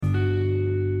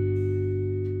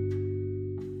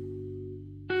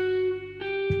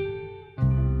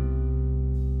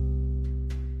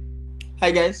Hi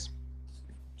guys,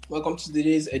 welcome to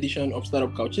today's edition of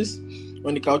Startup Couches.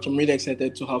 On the couch, I'm really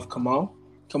excited to have Kamal.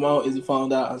 Kamal is the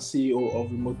founder and CEO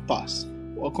of Remote Pass.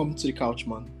 Welcome to the couch,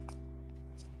 man.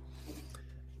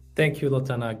 Thank you,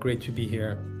 Lotana. Great to be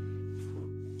here.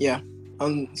 Yeah,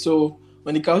 and so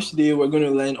on the couch today, we're going to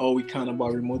learn all we can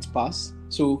about Remote Pass.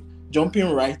 So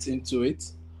jumping right into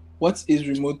it, what is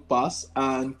Remote Pass,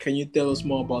 and can you tell us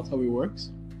more about how it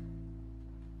works?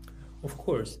 Of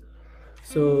course.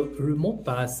 So Remote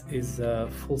Pass is a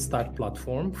full stack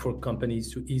platform for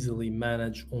companies to easily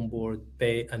manage, onboard,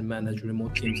 pay, and manage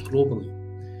remote teams globally.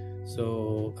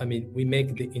 So, we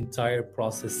make the entire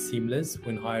process seamless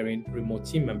when hiring remote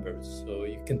team members. So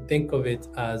you can think of it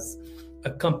as a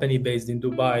company based in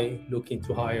Dubai looking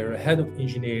to hire a head of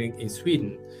engineering in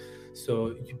Sweden.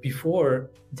 So before,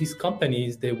 these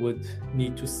companies, they would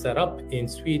need to set up in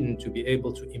Sweden to be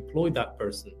able to employ that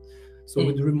person. So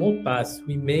with Remote Pass,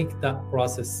 we make that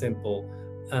process simple,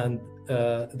 and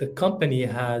the company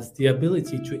has the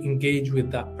ability to engage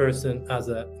with that person as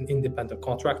an independent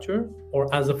contractor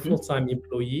or as a full-time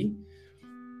employee,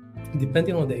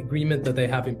 depending on the agreement that they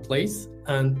have in place,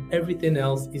 and everything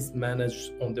else is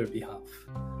managed on their behalf.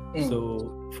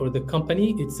 So for the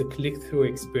company, it's a click-through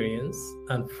experience,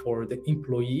 and for the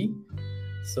employee,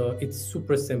 so it's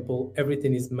super simple.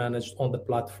 Everything is managed on the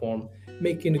platform,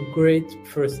 making a great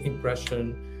first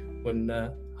impression when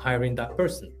hiring that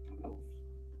person.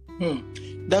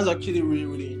 That's actually really,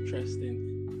 really interesting.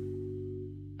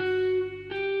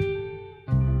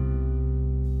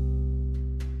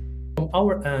 From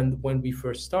our end, when we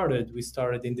first started, we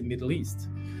started in the Middle East.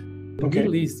 The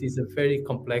Middle East is a very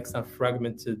complex and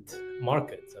fragmented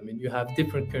market. You have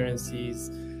different currencies.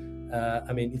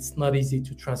 It's not easy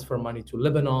to transfer money to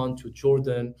Lebanon, to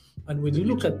Jordan. And when you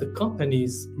look at the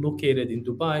companies located in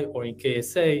Dubai or in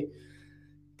KSA,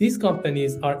 these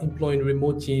companies are employing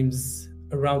remote teams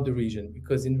around the region,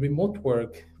 because in remote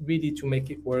work, really to make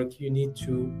it work, you need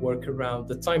to work around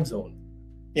the time zone.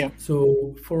 Yeah.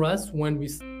 So for us, when we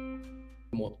started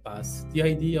Remote Pass, the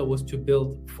idea was to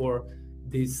build for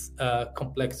these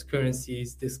complex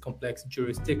currencies, these complex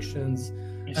jurisdictions.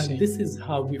 And this is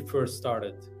how we first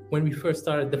started. When we first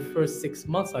started, the first 6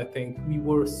 months, I think, we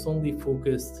were solely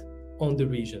focused on the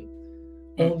region.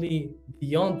 Only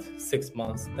beyond 6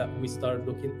 months that we started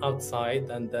looking outside,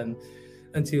 and then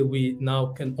until we now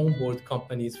can onboard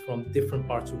companies from different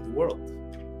parts of the world.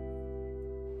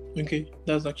 Okay,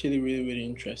 that's actually really, really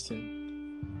interesting.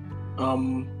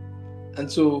 And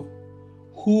so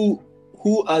who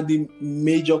are the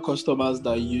major customers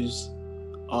that use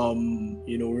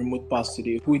Remote Pass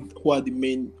today? Who are the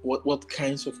main, what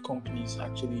kinds of companies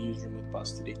actually use Remote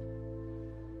Pass today?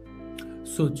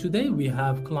 So today we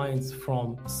have clients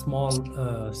from small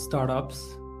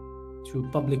startups to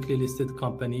publicly listed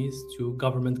companies to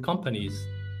government companies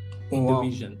in the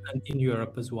region and in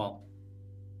Europe as well.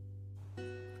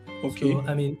 Okay. So,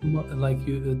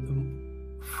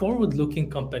 forward-looking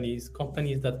companies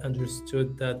that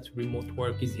understood that remote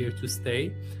work is here to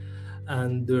stay.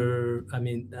 And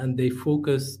they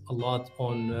focus a lot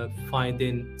on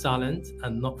finding talent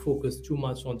and not focus too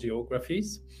much on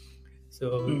geographies.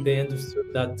 So they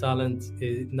understood that talent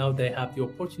now they have the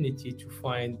opportunity to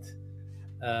find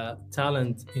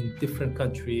talent in different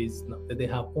countries. Now that they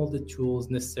have all the tools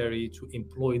necessary to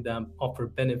employ them, offer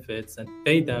benefits, and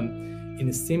pay them in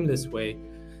a seamless way.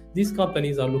 These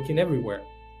companies are looking everywhere.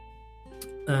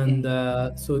 And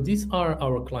so these are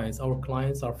our clients. Our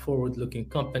clients are forward-looking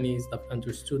companies that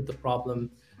understood the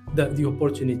problem, the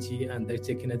opportunity, and they're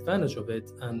taking advantage of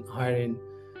it and hiring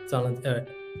talent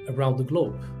around the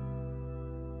globe.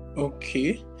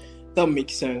 Okay, that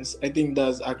makes sense. I think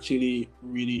that's actually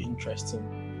really interesting.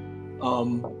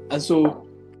 And so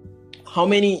how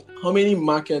many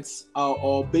markets are,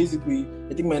 or basically,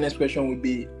 I think my next question would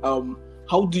be,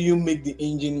 how do you make the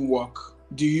engine work?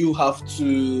 Do you have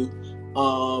to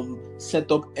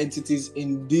set up entities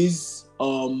in these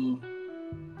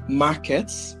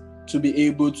markets to be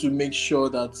able to make sure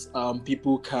that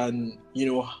people can,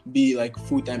 be like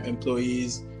full-time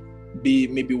employees, be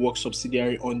maybe work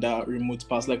subsidiary on that Remote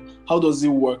Pass? Like, how does it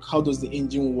work? How does the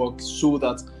engine work so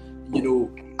that,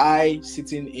 I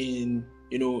sitting in,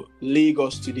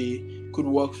 Lagos today could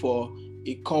work for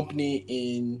a company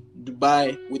in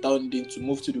Dubai without needing to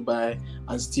move to Dubai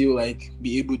and still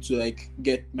be able to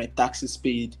get my taxes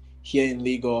paid here in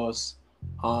Lagos,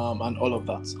 and all of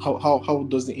that? How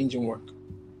does the engine work?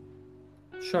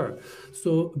 Sure.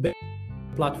 So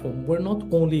platform, we're not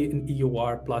only an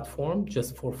EOR platform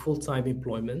just for full-time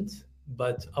employment,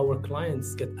 but our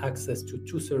clients get access to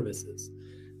two services.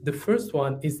 The first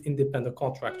one is independent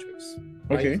contractors.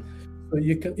 Right? Okay. So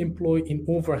you can employ in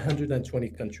over 120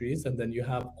 countries, and then you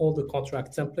have all the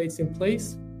contract templates in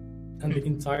place, and the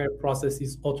entire process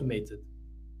is automated.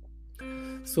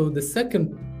 So the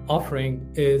second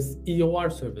offering is EOR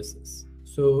services.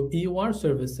 So EOR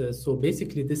services, so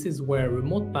basically this is where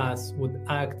Remote Pass would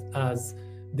act as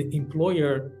the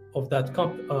employer of that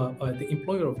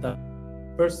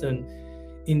person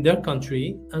in their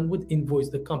country and would invoice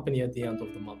the company at the end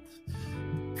of the month.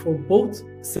 For both,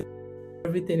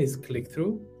 everything is click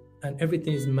through and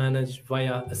everything is managed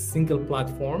via a single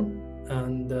platform.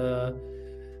 And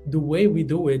the way we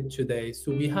do it today,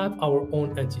 so we have our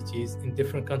own entities in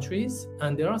different countries,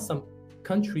 and there are some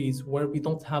countries where we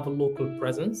don't have a local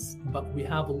presence, but we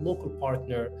have a local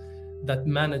partner that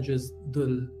manages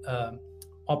the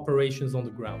operations on the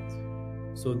ground.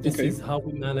 So this is how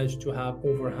we managed to have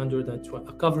over 120,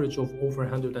 a coverage of over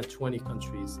 120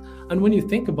 countries. And when you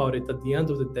think about it, at the end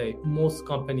of the day, most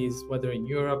companies, whether in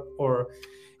Europe or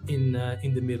in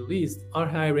the Middle East, are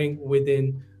hiring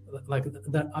within, like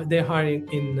they're hiring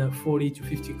in 40 to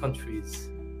 50 countries.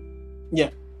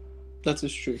 Yeah, that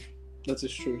is true. That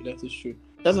is true.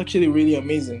 That's actually really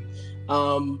amazing.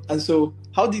 And so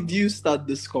how did you start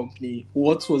this company?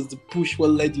 What was the push?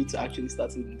 What led you to actually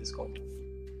starting this company?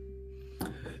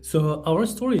 So our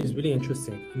story is really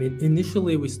interesting. I mean,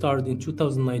 initially we started in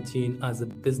 2019 as a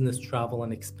business travel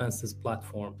and expenses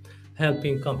platform,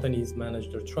 helping companies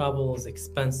manage their travels,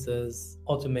 expenses,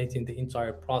 automating the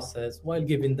entire process while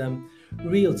giving them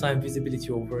real-time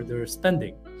visibility over their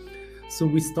spending. So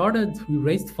we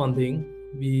raised funding.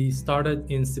 We started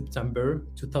in September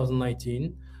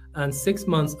 2019, and 6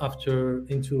 months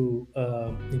into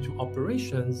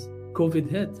operations, COVID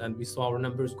hit, and we saw our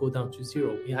numbers go down to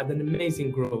zero. We had an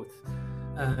amazing growth,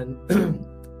 and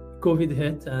COVID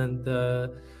hit, and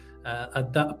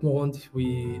at that point,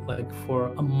 for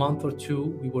a month or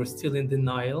two, we were still in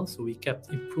denial. So we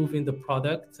kept improving the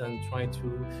product and trying to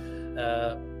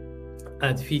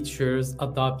add features,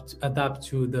 adapt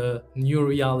to the new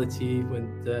reality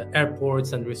with the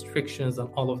airports and restrictions and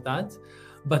all of that.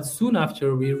 But soon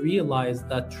after, we realized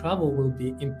that travel will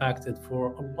be impacted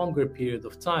for a longer period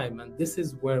of time, and this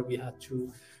is where we had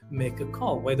to make a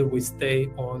call, whether we stay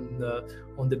on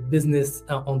the business,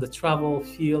 on the travel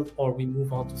field, or we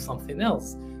move on to something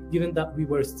else. Given that we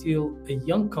were still a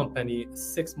young company, a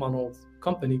 6-month-old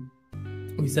company,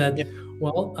 we said,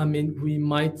 well, I mean, we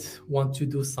might want to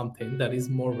do something that is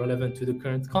more relevant to the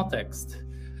current context.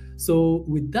 So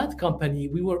with that company,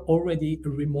 we were already a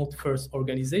remote-first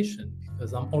organization,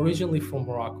 because I'm originally from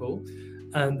Morocco.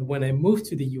 And when I moved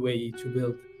to the UAE to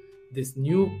build this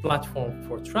new platform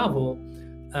for travel,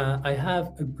 I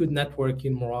have a good network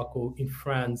in Morocco, in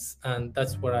France, and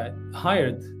that's where I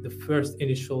hired the first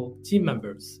initial team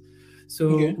members.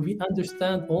 So we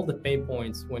understand all the pain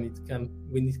points when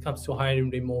it comes to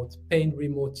hiring paying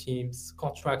remote teams,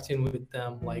 contracting with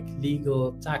them, like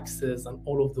legal, taxes, and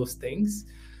all of those things.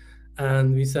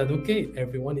 And we said, okay,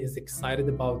 everyone is excited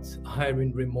about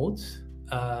hiring remote.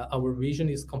 Our region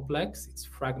is complex, it's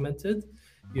fragmented.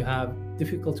 You have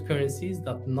difficult currencies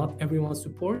that not everyone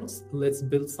supports. Let's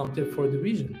build something for the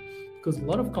region. Because a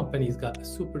lot of companies got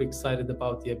super excited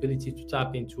about the ability to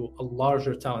tap into a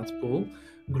larger talent pool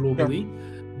globally,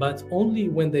 but only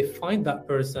when they find that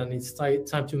person, it's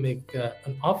time to make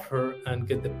an offer and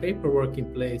get the paperwork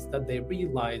in place, that they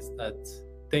realize that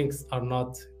things are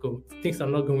not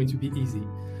going to be easy.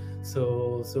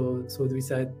 So we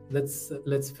said,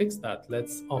 let's fix that.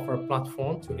 Let's offer a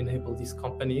platform to enable these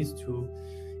companies to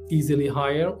easily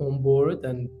hire, onboard,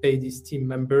 and pay these team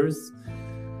members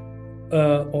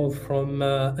all from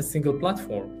a single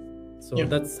platform. So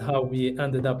that's how we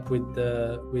ended up with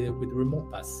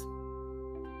Remote Pass.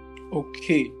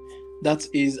 Okay, that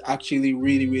is actually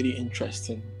really, really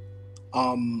interesting.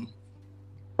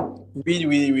 Really,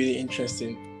 really, really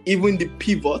interesting. Even the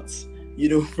pivot,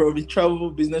 from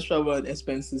the business travel and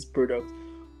expenses product,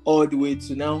 all the way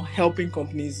to now helping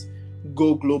companies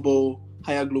go global,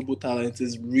 hire global talent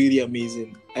is really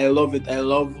amazing. I love it. I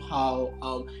love how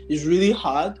it's really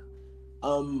hard.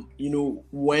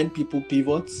 When people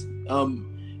pivot,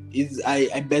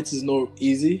 I bet it's not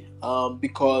easy,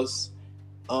 because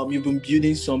you've been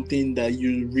building something that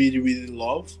you really, really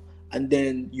love, and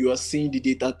then you are seeing the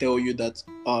data tell you that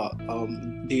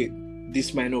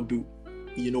this might not be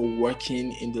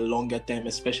working in the longer term,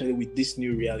 especially with this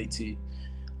new reality,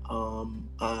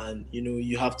 and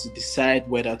you have to decide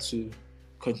whether to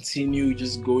continue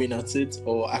just going at it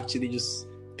or actually just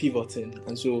pivoting.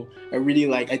 And so I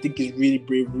think it's really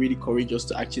brave, really courageous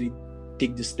to actually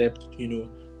take the step,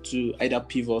 to either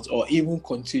pivot or even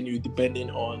continue,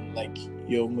 depending on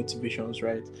your motivations,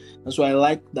 right? And so I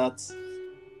like that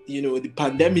the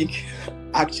pandemic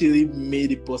actually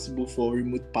made it possible for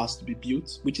Remote Pass to be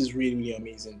built, which is really, really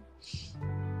amazing.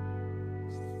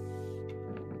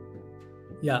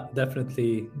 Yeah,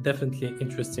 definitely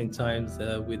interesting times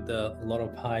with a lot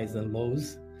of highs and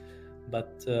lows.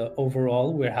 But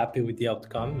overall, we're happy with the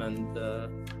outcome. And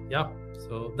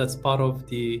so that's part of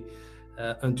the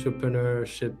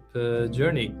entrepreneurship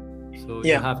journey. So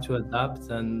you have to adapt.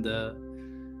 And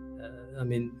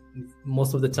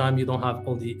most of the time, you don't have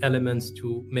all the elements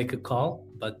to make a call,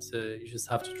 but you just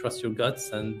have to trust your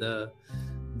guts and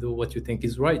do what you think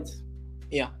is right.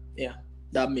 Yeah,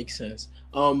 that makes sense.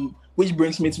 Which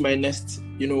brings me to my next,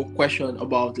 question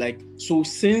about so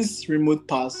since Remote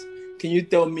Pass, can you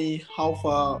tell me how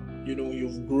far,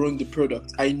 you've grown the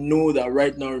product? I know that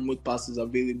right now Remote Pass is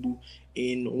available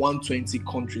in 120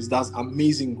 countries. That's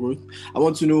amazing growth. I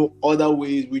want to know other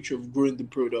ways which you've grown the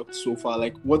product so far.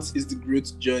 What is the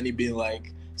growth journey been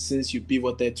like since you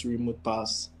pivoted to Remote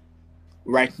Pass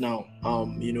right now,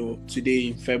 today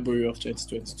in February of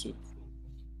 2022?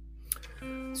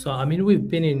 So, we've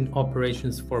been in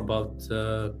operations for about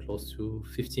close to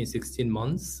 15, 16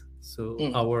 months. So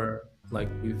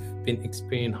we've been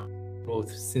experiencing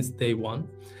growth since day one.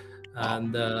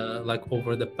 And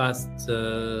over the past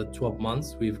 12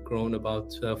 months, we've grown about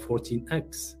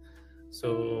 14x.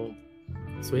 So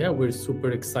we're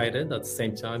super excited. At the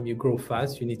same time, you grow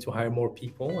fast, you need to hire more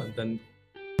people, and then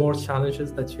more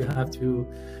challenges that you have to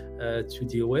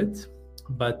deal with.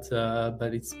 But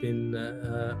it's been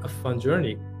a fun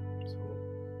journey.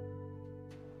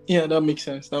 Yeah, that makes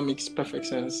sense. That makes perfect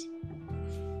sense.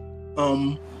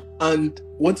 And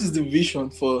what is the vision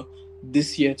for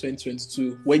this year,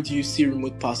 2022? Where do you see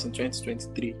Remote Pass in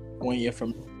 2023, 1 year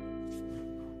from now?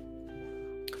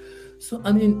 So,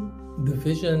 the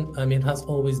vision, has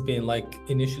always been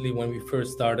initially when we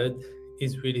first started,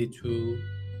 is really to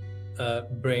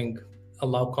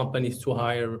allow companies to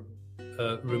hire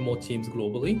remote teams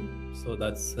globally. So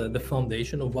that's the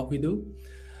foundation of what we do.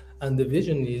 And the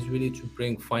vision is really to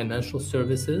bring financial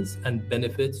services and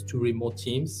benefits to remote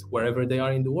teams wherever they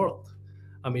are in the world.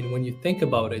 When you think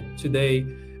about it, today,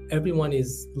 everyone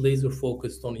is laser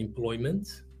focused on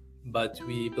employment, but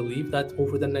we believe that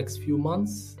over the next few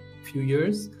months, few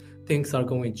years, things are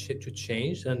going to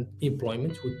change and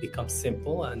employment would become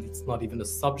simple and it's not even a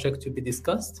subject to be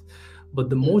discussed. But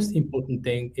the most important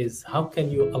thing is how can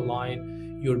you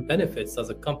align your benefits as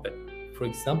a company? For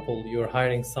example, you're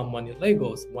hiring someone in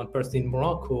Lagos, one person in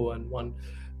Morocco, and one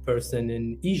person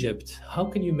in Egypt. How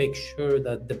can you make sure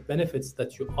that the benefits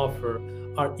that you offer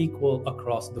are equal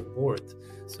across the board?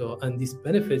 And these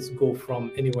benefits go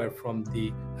from anywhere from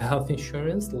the health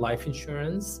insurance, life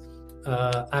insurance,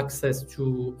 access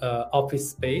to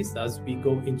office space as we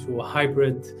go into a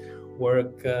hybrid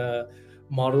work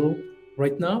model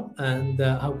right now, and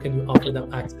how can you offer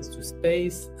them access to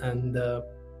space and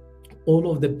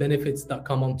all of the benefits that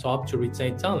come on top to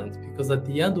retain talent? Because at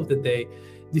the end of the day,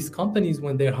 these companies,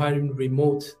 when they're hiring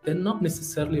remote, they're not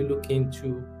necessarily looking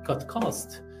to cut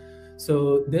cost.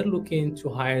 So they're looking to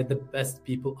hire the best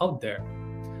people out there.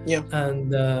 Yeah.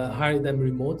 And hire them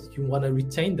remote. You want to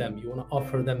retain them. You want to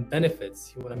offer them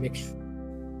benefits. You want to make sure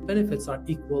benefits are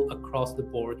equal across the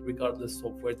board, regardless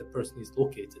of where the person is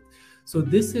located. So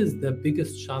this is the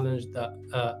biggest challenge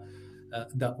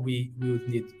that we would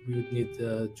need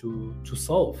to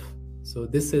solve. So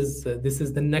this is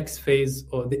the next phase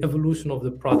or the evolution of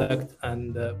the product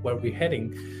and where we're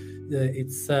heading.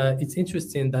 It's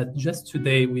interesting that just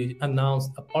today we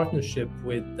announced a partnership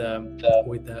with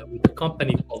a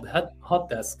company called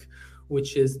Hotdesk,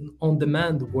 which is an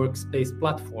on-demand workspace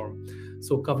platform.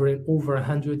 So covering over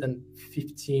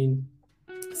 115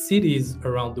 cities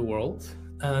around the world.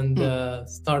 And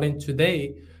starting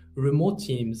today, remote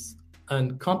teams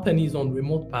and companies on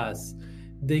Remote Pass,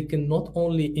 they can not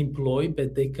only employ,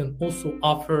 but they can also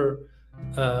offer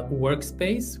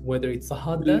workspace, whether it's a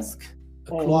hot desk, a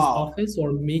closed office,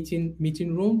 or meeting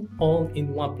room, all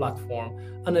in one platform.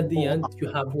 And at the end,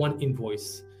 you have one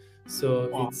invoice.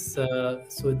 So it's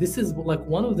so this is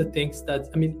one of the things that,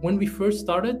 when we first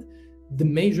started, the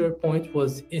major point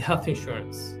was health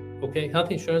insurance. Okay,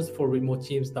 health insurance for remote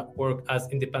teams that work as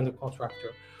independent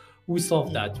contractor. We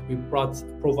solved that. We brought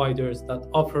providers that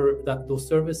offer those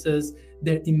services.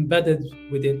 They're embedded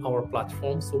within our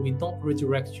platform, so we don't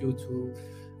redirect you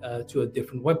to a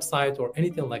different website or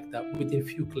anything like that. Within a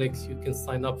few clicks, you can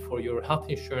sign up for your health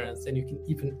insurance, and you can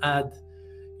even add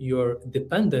your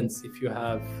dependents if you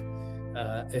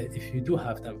do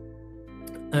have them.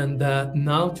 And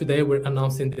now today we're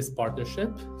announcing this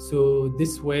partnership. So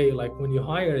this way, when you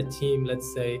hire a team,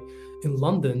 let's say in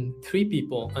London, 3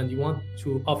 people, and you want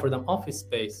to offer them office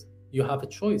space, you have a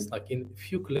choice. Like in a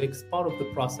few clicks, part of the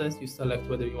process, you select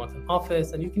whether you want an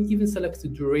office, and you can even select the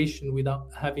duration without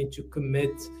having to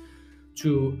commit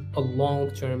to a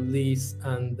long-term lease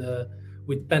and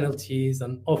with penalties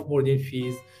and offboarding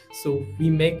fees. So we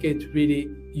make it really,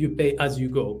 you pay as you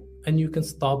go, and you can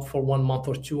stop for 1 month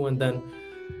or two and then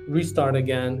restart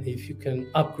again if you can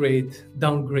upgrade,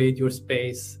 downgrade your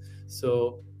space.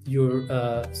 So you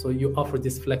offer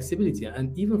this flexibility,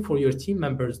 and even for your team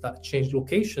members that change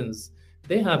locations,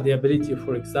 they have the ability,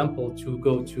 for example, to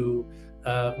go to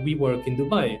WeWork in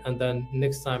Dubai, and then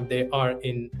next time they are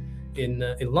in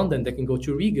London, they can go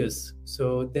to Regus.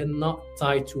 So they're not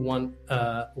tied to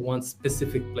one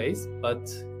specific place, but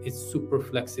it's super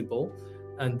flexible.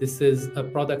 And this is a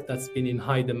product that's been in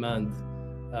high demand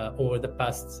over the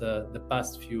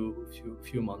past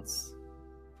few months.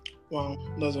 Wow,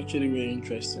 that's actually really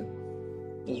interesting.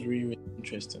 That's really, really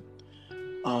interesting.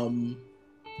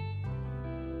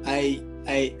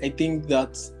 I think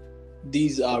that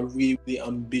these are really, really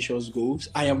ambitious goals.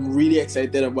 I am really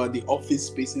excited about the office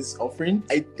spaces offering.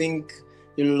 I think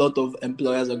a lot of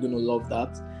employers are going to love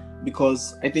that,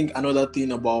 because I think another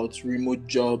thing about remote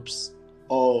jobs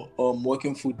or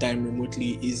working full-time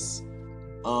remotely is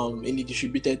in the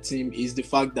distributed team is the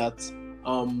fact that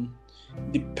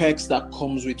the perks that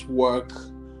comes with work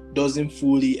doesn't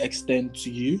fully extend to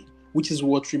you, which is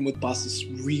what Remote Pass is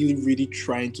really, really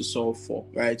trying to solve for,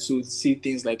 right? So see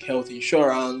things like health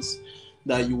insurance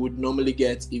that you would normally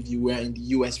get if you were in the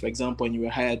US, for example, and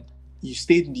you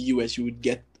stayed in the US, you would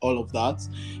get all of that.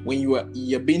 When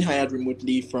you're being hired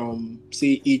remotely from,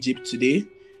 say, Egypt today,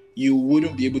 you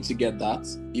wouldn't be able to get that.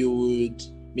 You would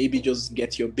maybe just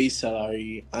get your base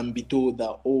salary and be told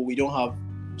that, oh, we don't have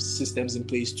systems in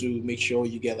place to make sure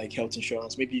you get like health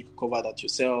insurance. Maybe you could cover that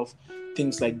yourself,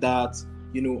 things like that.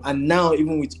 And now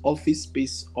even with office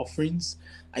space offerings,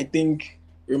 I think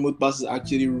Remote Pass is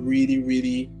actually really,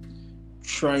 really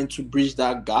trying to bridge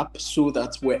that gap so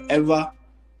that wherever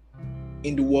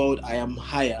in the world I am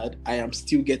hired, I am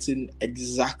still getting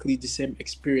exactly the same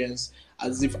experience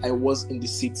as if I was in the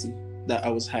city that I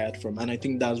was hired from. And I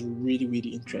think that's really, really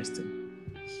interesting.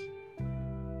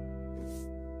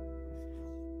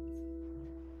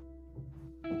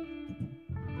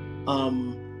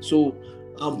 So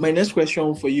my next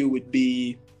question for you would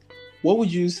be, what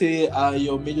would you say are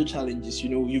your major challenges?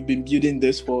 You've been building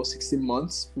this for 16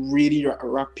 months, really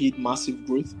rapid, massive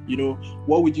growth.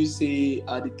 What would you say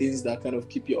are the things that kind of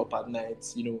keep you up at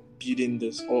night, building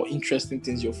this, or interesting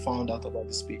things you've found out about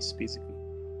the space, basically?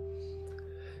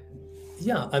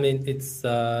 Yeah, I mean, it's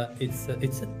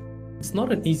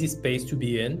not an easy space to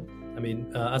be in. I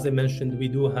mean, as I mentioned, we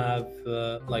do have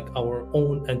like our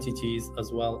own entities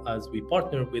as well as we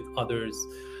partner with others.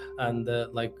 And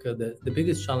the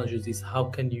biggest challenges is how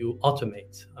can you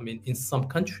automate? I mean, in some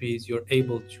countries, you're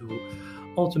able to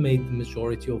automate the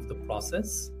majority of the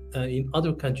process. In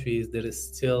other countries, there is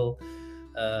still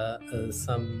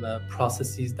some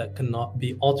processes that cannot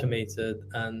be automated.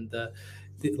 And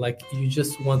you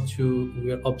just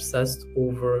we're obsessed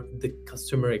over the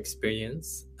customer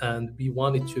experience, and we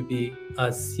want it to be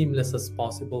as seamless as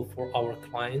possible for our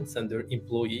clients and their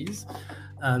employees.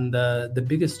 And the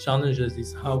biggest challenges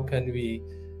is how can we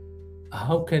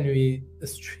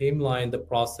streamline the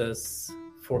process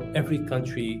for every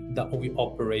country that we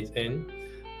operate in?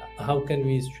 How can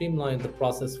we streamline the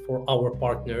process for our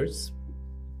partners,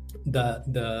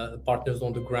 the partners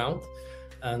on the ground,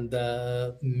 and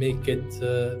make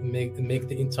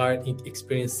the entire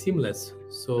experience seamless?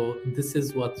 So this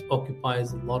is what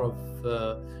occupies a lot of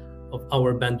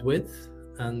our bandwidth,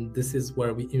 and this is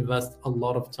where we invest a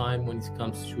lot of time when it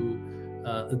comes to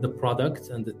the product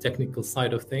and the technical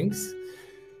side of things.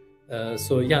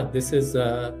 So yeah, this is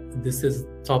our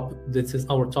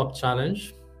top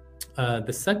challenge.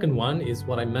 The second one is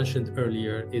what I mentioned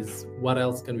earlier: is what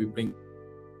else can we bring?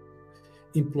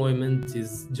 Employment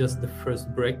is just the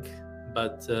first brick,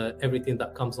 but everything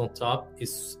that comes on top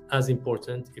is as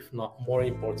important, if not more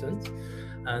important.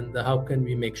 And how can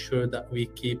we make sure that we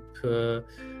keep our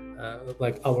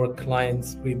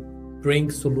clients, we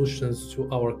bring solutions to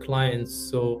our clients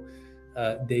so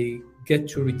they get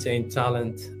to retain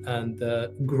talent and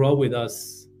grow with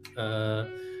us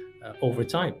over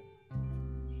time.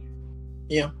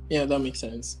 Yeah, that makes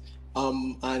sense.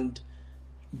 And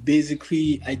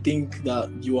basically, I think that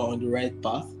you are on the right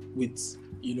path with,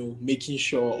 making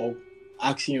sure of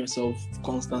asking yourself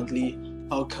constantly,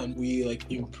 how can we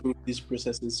improve these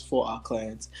processes for our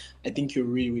clients? I think you're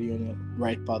really, really on the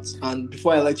right path. And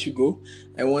before I let you go,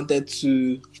 I wanted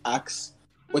to ask,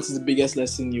 what is the biggest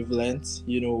lesson you've learned,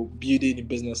 building a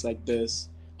business like this?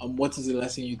 what is the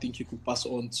lesson you think you could pass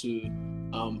on to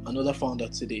another founder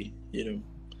today?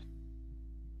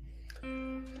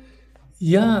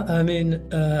 Yeah, I mean,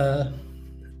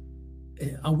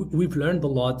 we've learned a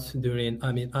lot during.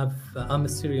 I mean, I'm a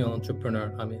serial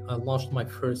entrepreneur. I mean, I launched my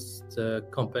first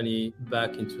company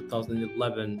back in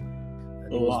 2011,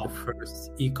 and it was the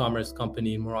first e-commerce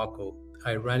company in Morocco.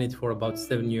 I ran it for about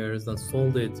 7 years and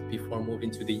sold it before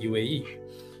moving to the UAE.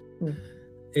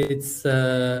 It's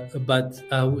but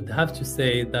I would have to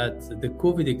say that the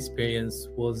COVID experience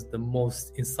was the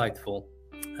most insightful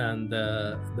and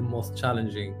the most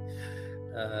challenging.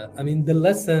 I mean, the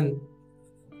lesson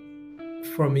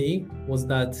for me was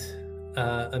that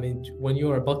I mean, when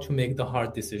you're about to make the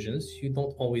hard decisions, you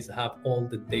don't always have all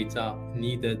the data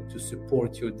needed to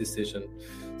support your decision.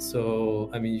 So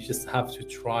I mean, you just have to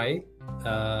try,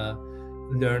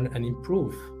 learn and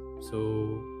improve. So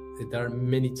there are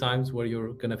many times where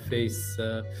you're going to face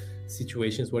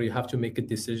situations where you have to make a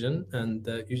decision, and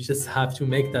you just have to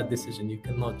make that decision. You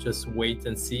cannot just wait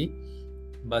and see,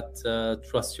 but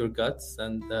trust your guts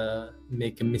and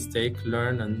make a mistake,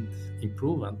 learn and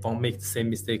improve, and don't make the same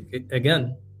mistake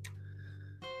again.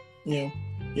 Yeah,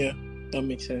 that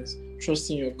makes sense.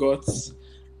 Trusting your guts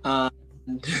and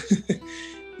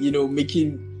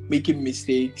making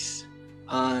mistakes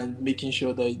and making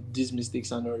sure that these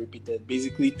mistakes are not repeated.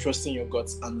 Basically, trusting your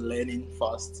guts and learning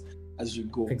fast as you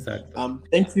go. Exactly.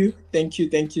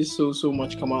 Thank you so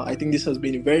much, Kamal. I think this has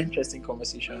been a very interesting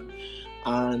conversation.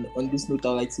 And on this note,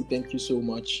 I'd like to thank you so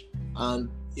much. And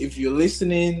if you're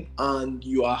listening and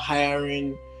you are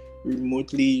hiring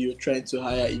remotely, you're trying to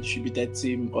hire a distributed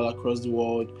team all across the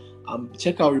world,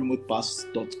 check out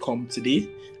remotepass.com today,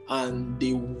 and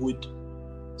they would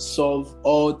solve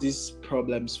all these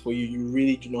problems for you. You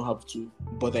really do not have to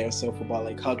bother yourself about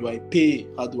like, how do I pay?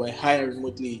 How do I hire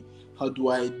remotely? How do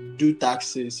I do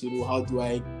taxes? How do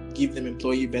I give them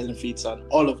employee benefits and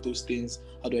all of those things?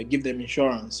 How do I give them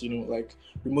insurance? Like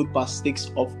RemotePass takes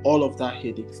off all of that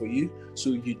headache for you, so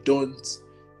you don't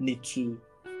need to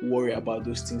worry about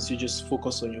those things. You just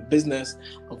focus on your business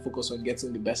and focus on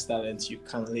getting the best talent you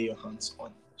can lay your hands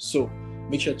on. So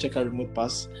make sure to check out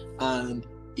RemotePass, and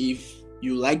if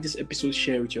you like this episode,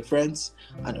 share with your friends,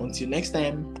 and until next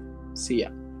time, see ya.